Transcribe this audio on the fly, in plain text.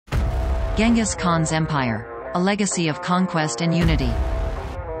Genghis Khan's empire, a legacy of conquest and unity.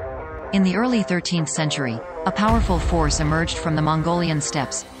 In the early 13th century, a powerful force emerged from the Mongolian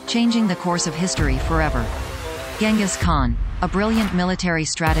steppes, changing the course of history forever. Genghis Khan, a brilliant military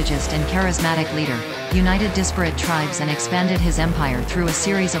strategist and charismatic leader, united disparate tribes and expanded his empire through a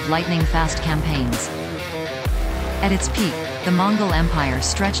series of lightning-fast campaigns. At its peak, the Mongol Empire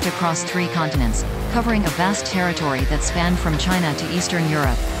stretched across 3 continents, covering a vast territory that spanned from China to Eastern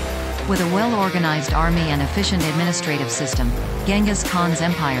Europe. With a well-organized army and efficient administrative system, Genghis Khan's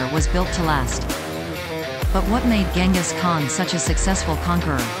empire was built to last. But what made Genghis Khan such a successful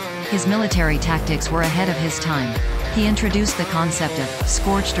conqueror? His military tactics were ahead of his time. He introduced the concept of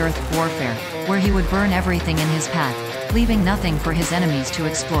scorched earth warfare, where he would burn everything in his path, leaving nothing for his enemies to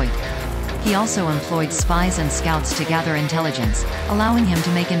exploit. He also employed spies and scouts to gather intelligence, allowing him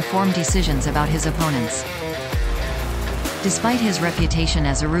to make informed decisions about his opponents. Despite his reputation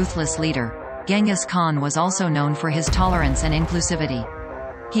as a ruthless leader, Genghis Khan was also known for his tolerance and inclusivity.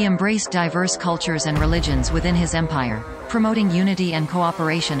 He embraced diverse cultures and religions within his empire, promoting unity and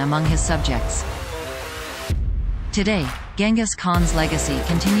cooperation among his subjects. Today, Genghis Khan's legacy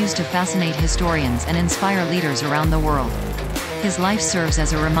continues to fascinate historians and inspire leaders around the world. His life serves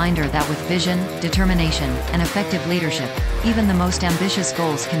as a reminder that with vision, determination, and effective leadership, even the most ambitious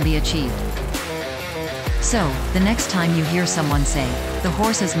goals can be achieved. So, the next time you hear someone say, "The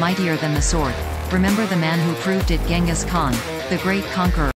horse is mightier than the sword," remember the man who proved it: Genghis Khan, the great conqueror.